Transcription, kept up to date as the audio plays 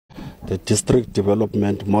the district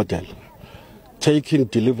development model, taking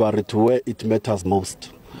delivery to where it matters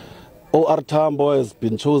most. OR Tambo has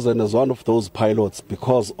been chosen as one of those pilots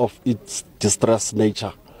because of its distress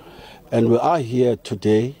nature. And we are here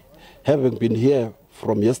today, having been here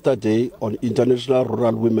from yesterday on International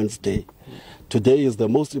Rural Women's Day. Today is the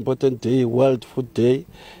most important day, World Food Day,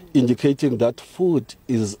 indicating that food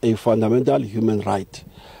is a fundamental human right.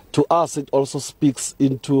 To us, it also speaks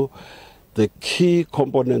into the key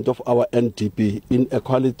component of our NDP,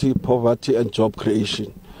 inequality, poverty, and job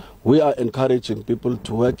creation. We are encouraging people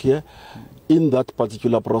to work here. In that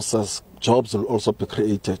particular process, jobs will also be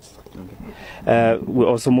created. We're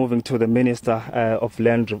also moving to the Minister of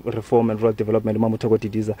Land Reform and Rural Development,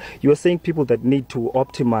 Didiza. You are saying people that need to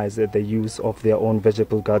optimize the use of their own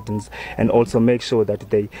vegetable gardens and also make sure that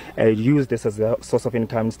they use this as a source of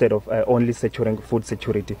income instead of only securing food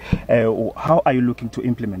security. How are you looking to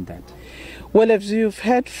implement that? Well, as you've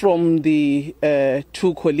heard from the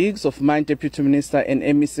two colleagues of mine, Deputy Minister and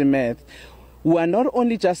MEC Meth, we are not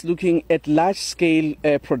only just looking at large-scale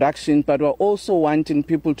production, but we're also wanting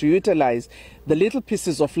people to utilize the little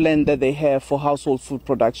pieces of land that they have for household food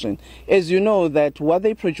production. As you know, that what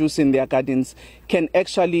they produce in their gardens can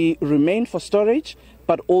actually remain for storage,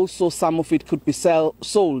 but also some of it could be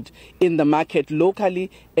sold in the market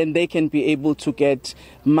locally, and they can be able to get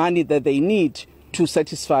money that they need to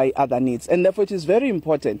satisfy other needs. And therefore it is very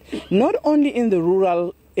important, not only in the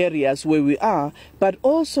rural areas where we are, but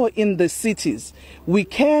also in the cities. We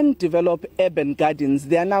can develop urban gardens.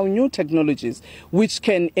 There are now new technologies which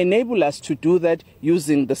can enable us to do that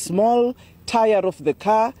using the small tire of the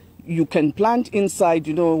car. You can plant inside,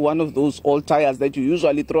 one of those old tires that you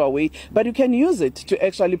usually throw away, but you can use it to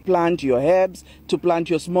actually plant your herbs, to plant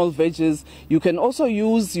your small veggies. You can also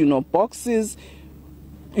use, boxes,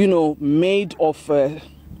 made of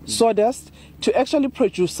sawdust to actually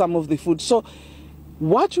produce some of the food. So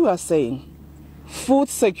what you are saying, food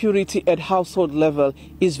security at household level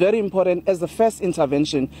is very important as the first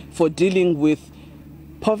intervention for dealing with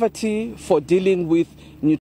poverty, for dealing with nutrition.